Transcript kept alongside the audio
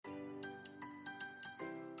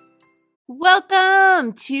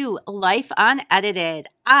Welcome to Life Unedited.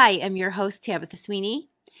 I am your host, Tabitha Sweeney,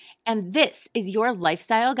 and this is your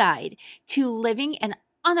lifestyle guide to living an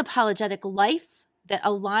unapologetic life that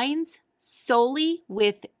aligns solely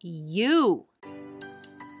with you.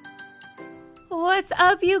 What's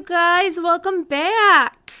up, you guys? Welcome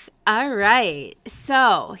back. All right,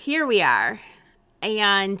 so here we are.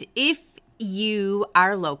 And if you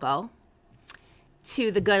are local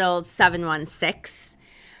to the good old 716,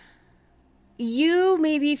 you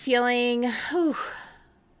may be feeling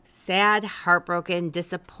sad, heartbroken,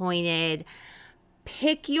 disappointed.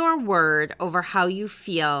 Pick your word over how you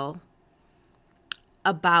feel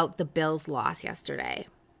about the Bills' loss yesterday.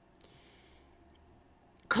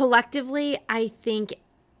 Collectively, I think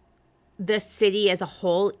the city as a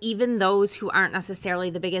whole, even those who aren't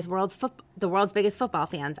necessarily the world's biggest football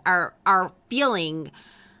fans, are feeling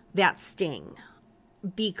that sting.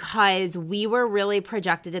 Because we were really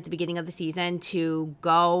projected at the beginning of the season to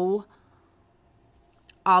go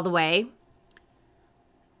all the way.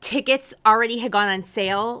 Tickets already had gone on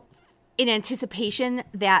sale in anticipation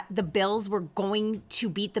that the Bills were going to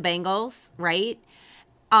beat the Bengals, right?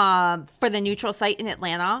 For the neutral site in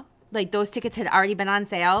Atlanta. Like, those tickets had already been on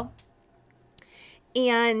sale.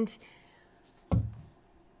 And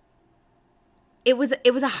it was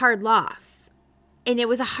a hard loss. And it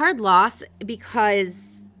was a hard loss because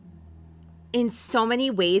in so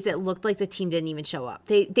many ways it looked like the team didn't even show up.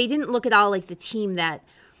 They didn't look at all like the team that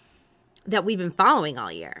we've been following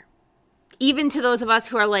all year. Even to those of us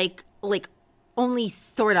who are like only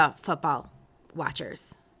sort of football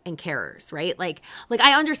watchers and carers, right? Like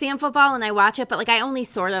I understand football and I watch it, but like I only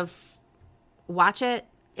sort of watch it,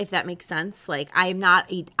 if that makes sense. Like I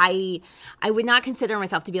would not consider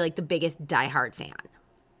myself to be like the biggest diehard fan.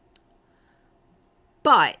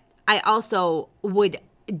 But I also would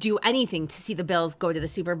do anything to see the Bills go to the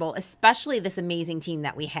Super Bowl, especially this amazing team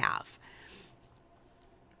that we have.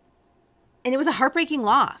 And it was a heartbreaking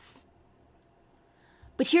loss.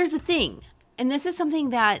 But here's the thing, and this is something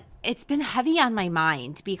that it's been heavy on my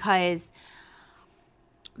mind because,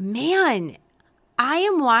 man, I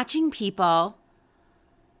am watching people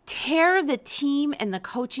tear the team and the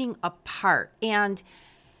coaching apart. And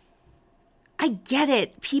I get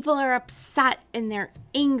it. People are upset and they're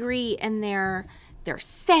angry and they're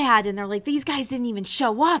sad and they're like, these guys didn't even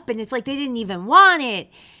show up and it's like they didn't even want it.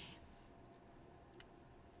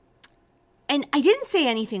 And I didn't say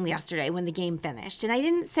anything yesterday when the game finished. And I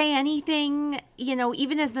didn't say anything,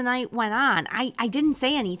 even as the night went on. I didn't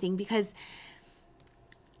say anything because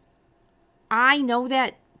I know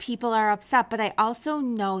that people are upset, but I also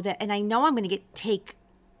know that, and I know I'm going to take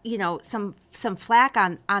some flack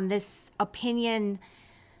on this opinion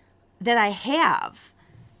that I have.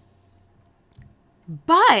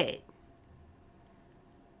 But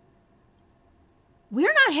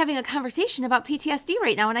we're not having a conversation about PTSD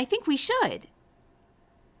right now, and I think we should.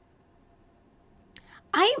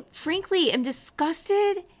 I frankly am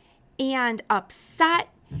disgusted and upset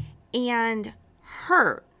and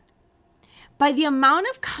hurt by the amount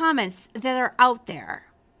of comments that are out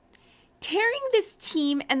there tearing this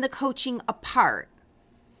team and the coaching apart,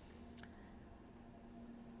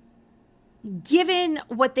 given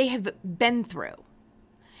what they have been through.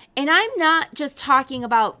 And I'm not just talking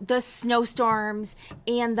about the snowstorms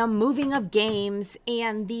and the moving of games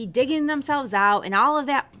and the digging themselves out and all of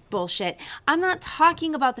that bullshit. I'm not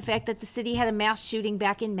talking about the fact that the city had a mass shooting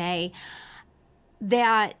back in May,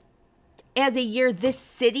 that as a year, this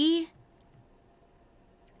city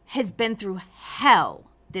has been through hell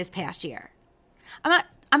this past year.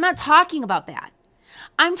 I'm not talking about that.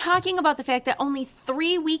 I'm talking about the fact that only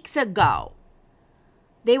 3 weeks ago,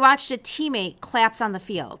 they watched a teammate collapse on the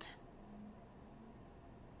field.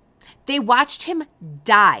 They watched him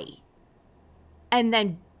die and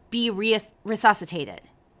then be resuscitated.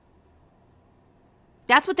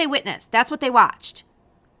 That's what they witnessed. That's what they watched.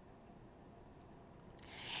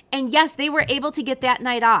 And yes, they were able to get that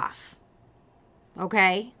night off.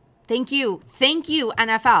 Okay? Thank you,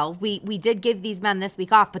 NFL. We did give these men this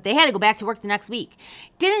week off, but they had to go back to work the next week.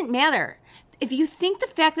 Didn't matter. If you think the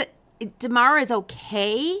fact that Damar is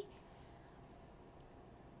okay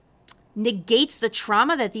negates the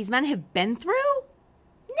trauma that these men have been through,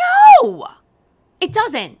 no, it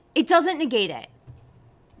doesn't. It doesn't negate it.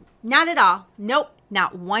 Not at all. Nope,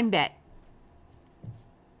 not one bit.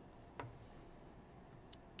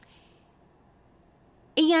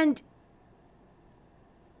 And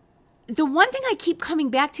the one thing I keep coming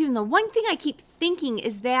back to, and the one thing I keep thinking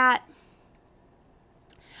is that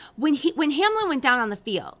when Hamlin went down on the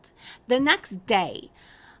field, the next day,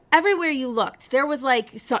 everywhere you looked, there was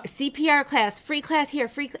like CPR class, free class here,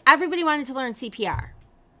 everybody wanted to learn CPR.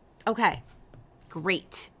 Okay,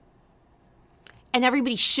 great. And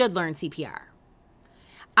everybody should learn CPR.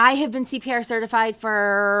 I have been CPR certified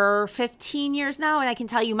for 15 years now, and I can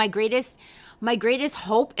tell you my greatest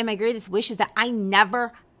hope and my greatest wish is that I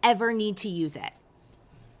never, ever need to use it.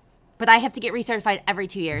 But I have to get recertified every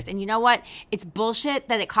 2 years. And you know what? It's bullshit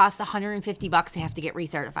that it costs $150 to have to get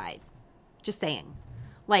recertified. Just saying.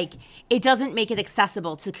 Like, it doesn't make it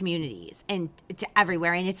accessible to communities and to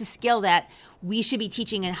everywhere. And it's a skill that we should be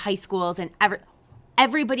teaching in high schools, and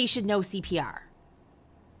everybody should know CPR.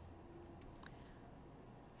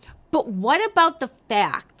 But what about the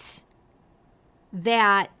fact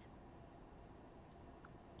that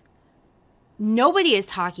nobody is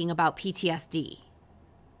talking about PTSD?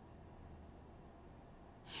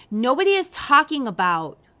 Nobody is talking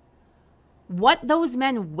about what those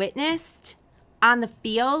men witnessed on the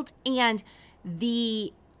field and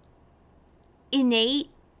the innate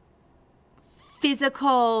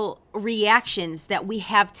physical reactions that we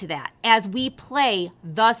have to that as we play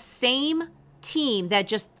the same team that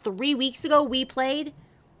just 3 weeks ago we played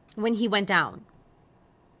when he went down.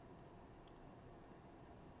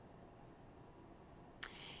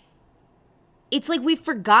 It's like we've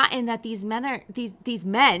forgotten that these men are these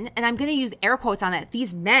men, and I'm going to use air quotes on that,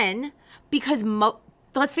 these men, because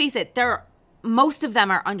let's face it, most of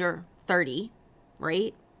them are under 30,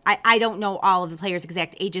 right? I don't know all of the players'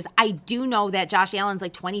 exact ages. I do know that Josh Allen's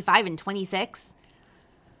like 25 and 26.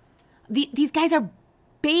 These guys are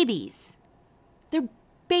babies. They're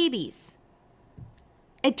babies.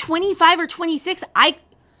 At 25 or 26,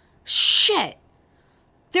 shit.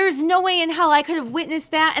 There's no way in hell I could have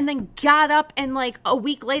witnessed that and then got up and like a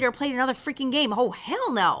week later played another freaking game. Oh,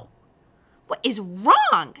 hell no. What is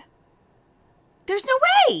wrong? There's no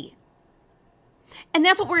way. And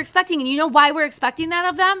that's what we're expecting. And you know why we're expecting that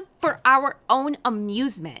of them? For our own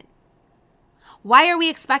amusement. Why are we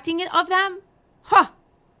expecting it of them?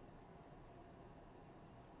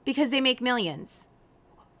 Because they make millions.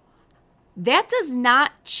 That does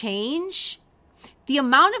not change. The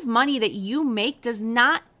amount of money that you make does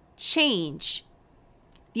not change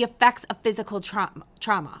the effects of physical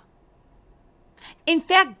trauma. In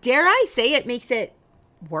fact, dare I say it makes it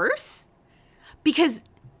worse? Because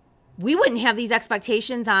we wouldn't have these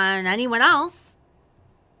expectations on anyone else.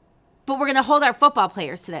 But we're going to hold our football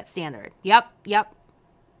players to that standard. Yep.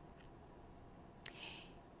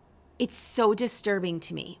 It's so disturbing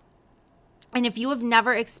to me. And if you have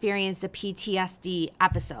never experienced a PTSD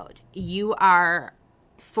episode, you are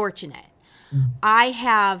fortunate.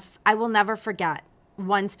 I will never forget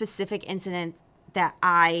one specific incident that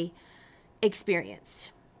I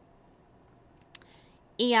experienced.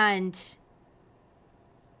 And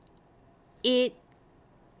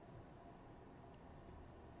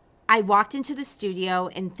I walked into the studio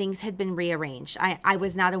and things had been rearranged. I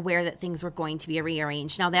was not aware that things were going to be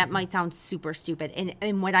rearranged. Now, that might sound super stupid.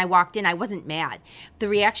 And when I walked in, I wasn't mad. The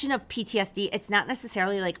reaction of PTSD, it's not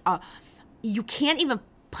necessarily like, you can't even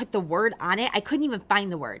put the word on it. I couldn't even find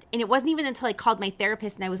the word. And it wasn't even until I called my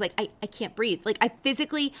therapist and I was like, I can't breathe. Like, I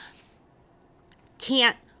physically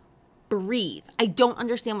can't breathe. I don't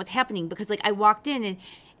understand what's happening because, like, I walked in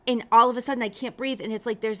and all of a sudden I can't breathe. And it's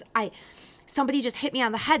like somebody just hit me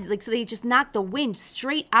on the head. Like, so they just knocked the wind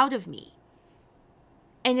straight out of me.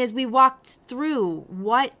 And as we walked through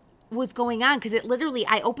what was going on, because it literally,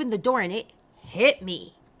 I opened the door and it hit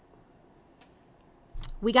me.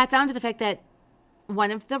 We got down to the fact that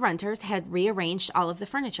one of the renters had rearranged all of the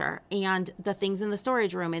furniture and the things in the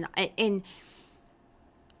storage room. And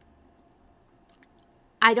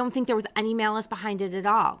I don't think there was any malice behind it at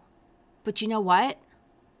all. But you know what?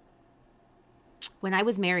 When I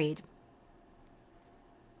was married,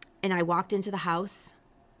 and I walked into the house,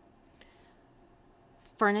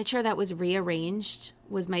 furniture that was rearranged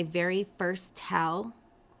was my very first tell.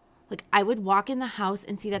 Like, I would walk in the house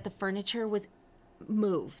and see that the furniture was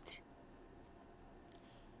moved.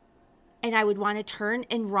 And I would want to turn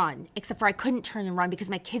and run, except for I couldn't turn and run because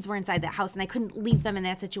my kids were inside that house and I couldn't leave them in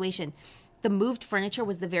that situation. The moved furniture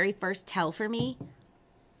was the very first tell for me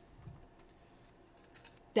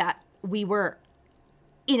that we were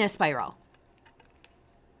in a spiral.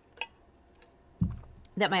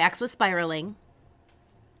 That my ex was spiraling,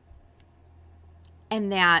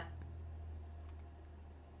 and that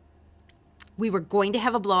we were going to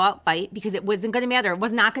have a blowout fight because it wasn't going to matter. It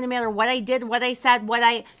was not going to matter what I did, what I said, what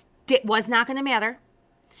I did was not going to matter.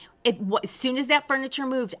 As soon as that furniture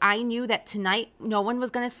moved, I knew that tonight no one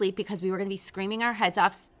was going to sleep because we were going to be screaming our heads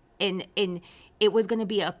off, and it was going to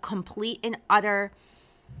be a complete and utter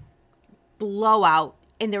blowout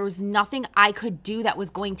and there was nothing I could do that was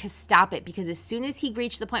going to stop it, because as soon as he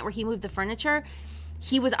reached the point where he moved the furniture,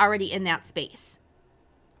 he was already in that space.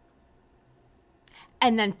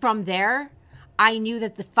 And then from there, I knew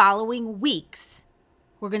that the following weeks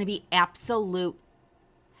were going to be absolute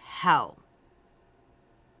hell.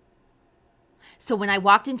 So when I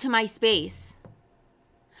walked into my space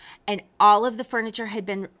and all of the furniture had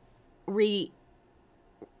been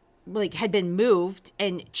had been moved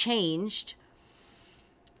and changed,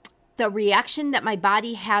 the reaction that my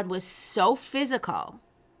body had was so physical.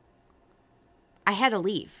 I had to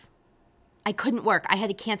leave. I couldn't work. I had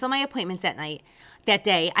to cancel my appointments that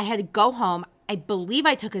day. I had to go home. I believe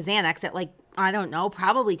I took a Xanax at I don't know,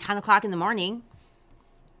 probably 10 o'clock in the morning.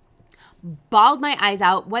 Bawled my eyes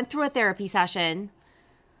out, went through a therapy session.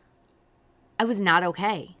 I was not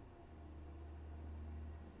okay.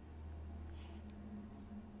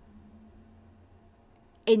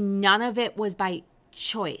 And none of it was by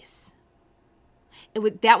choice.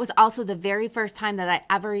 That was also the very first time that I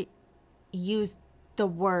ever used the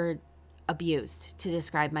word abused to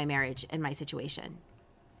describe my marriage and my situation.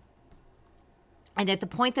 And at the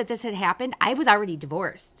point that this had happened, I was already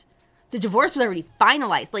divorced. The divorce was already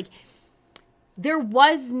finalized. There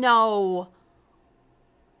was no,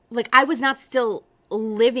 I was not still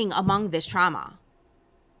living among this trauma.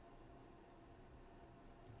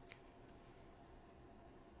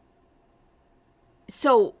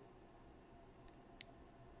 So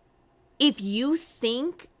if you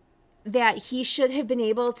think that he should have been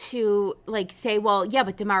able to say, well, yeah,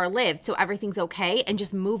 but Damara lived, so everything's okay, and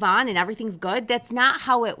just move on and everything's good, that's not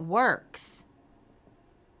how it works.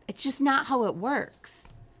 It's just not how it works.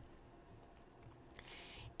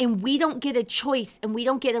 And we don't get a choice, and we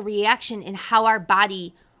don't get a reaction in how our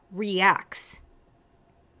body reacts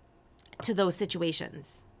to those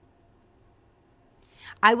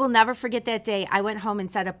I will never forget that day. I went home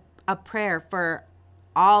and said a prayer for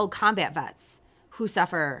all combat vets who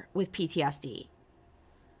suffer with PTSD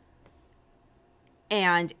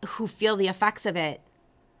and who feel the effects of it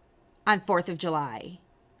on 4th of July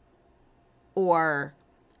or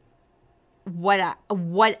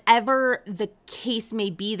whatever the case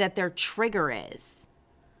may be that their trigger is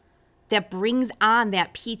that brings on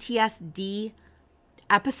that PTSD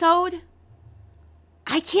episode.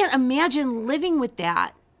 I can't imagine living with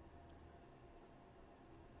that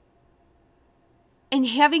and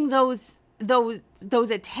having those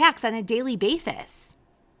attacks on a daily basis.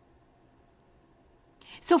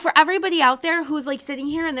 So for everybody out there who's sitting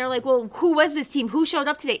here and they're like, well, who was this team? Who showed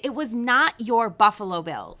up today? It was not your Buffalo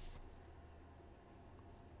Bills.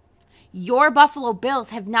 Your Buffalo Bills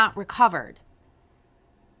have not recovered.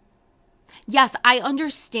 Yes, I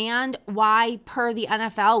understand why, per the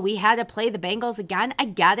NFL, we had to play the Bengals again. I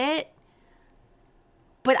get it.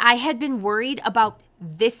 But I had been worried about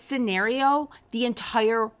this scenario the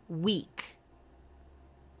entire week.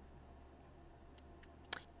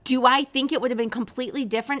 Do I think it would have been completely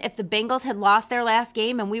different if the Bengals had lost their last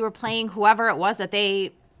game and we were playing whoever it was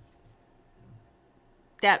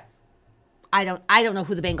I don't know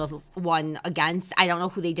who the Bengals won against. I don't know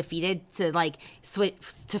who they defeated to switch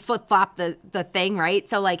to flip-flop the thing, right?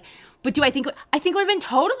 So but do I think it would have been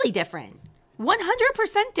totally different.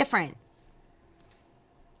 100% different.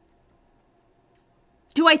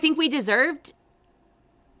 Do I think we deserved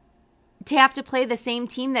to have to play the same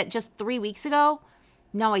team that just 3 weeks ago?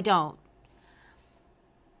 No, I don't.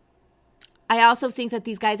 I also think that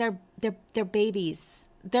these guys they're babies.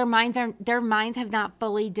 Their minds have not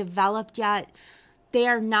fully developed yet. They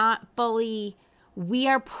are not fully, we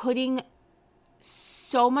are putting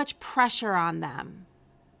so much pressure on them.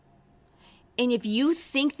 And if you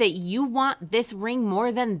think that you want this ring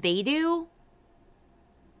more than they do,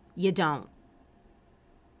 you don't.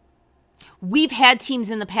 We've had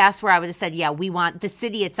teams in the past where I would have said, yeah, the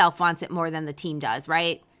city itself wants it more than the team does,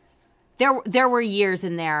 right? There were years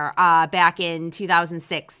in there back in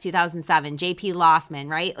 2006, 2007, JP Lossman,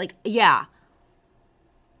 right? Yeah.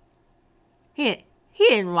 He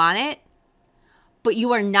didn't want it. But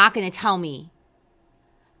you are not going to tell me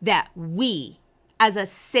that we, as a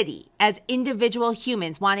city, as individual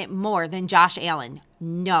humans, want it more than Josh Allen.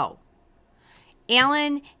 No.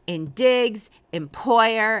 Allen and Diggs and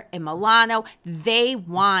Poyer and Milano, they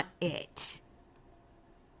want it.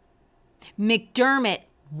 McDermott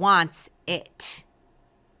wants it.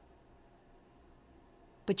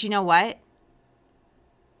 But you know what?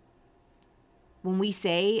 When we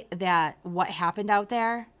say that what happened out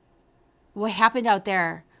there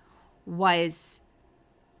was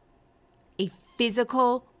a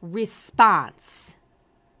physical response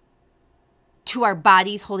to our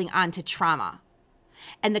bodies holding on to trauma.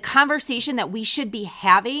 And the conversation that we should be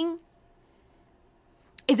having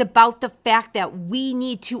is about the fact that we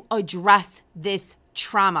need to address this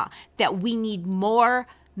trauma, that we need more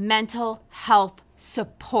mental health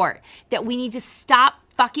support, that we need to stop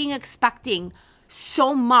fucking expecting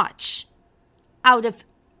so much out of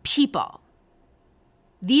people.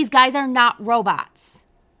 These guys are not robots.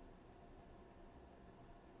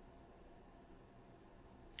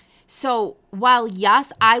 So while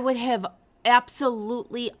yes, I would have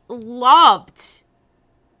absolutely loved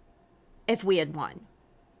if we had won,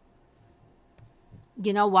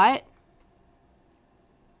 you know what?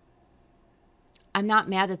 I'm not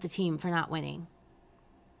mad at the team for not winning.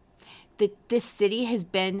 This city has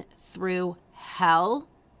been through hell,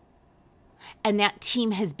 and that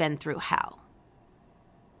team has been through hell.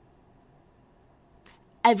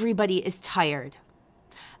 Everybody is tired.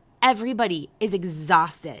 Everybody is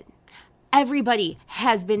exhausted. Everybody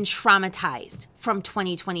has been traumatized from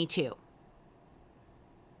 2022.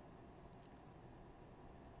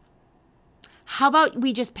 How about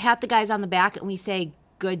we just pat the guys on the back and we say,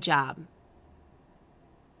 good job.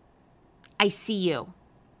 I see you.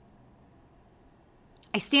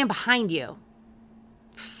 I stand behind you.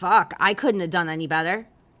 Fuck, I couldn't have done any better.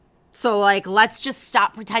 So let's just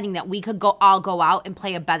stop pretending that we could all go out and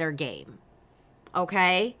play a better game.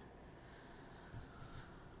 Okay?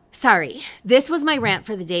 Sorry, this was my rant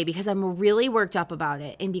for the day because I'm really worked up about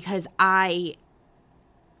it and because I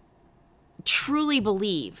truly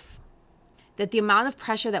believe that the amount of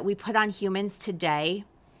pressure that we put on humans today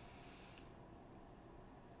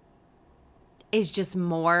is just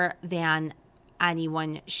more than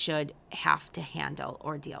anyone should have to handle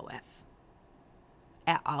or deal with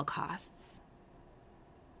at all costs.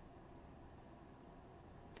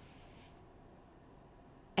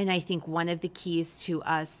 And I think one of the keys to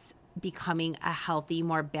us becoming a healthy,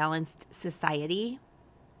 more balanced society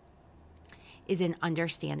is in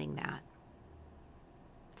understanding that.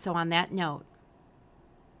 So on that note,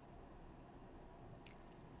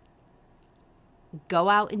 go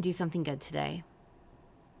out and do something good today.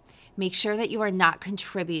 Make sure that you are not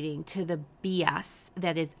contributing to the BS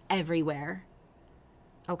that is everywhere.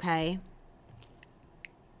 Okay?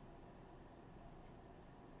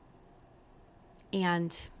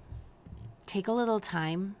 And take a little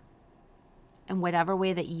time in whatever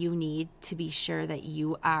way that you need to be sure that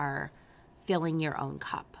you are filling your own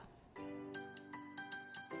cup.